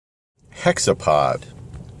HexaPod.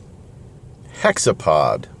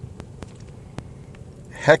 HexaPod.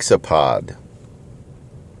 HexaPod.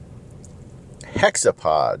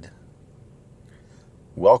 HexaPod.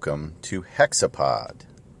 Welcome to HexaPod.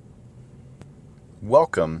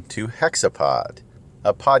 Welcome to HexaPod,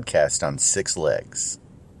 a podcast on 6 legs.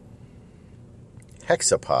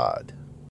 HexaPod.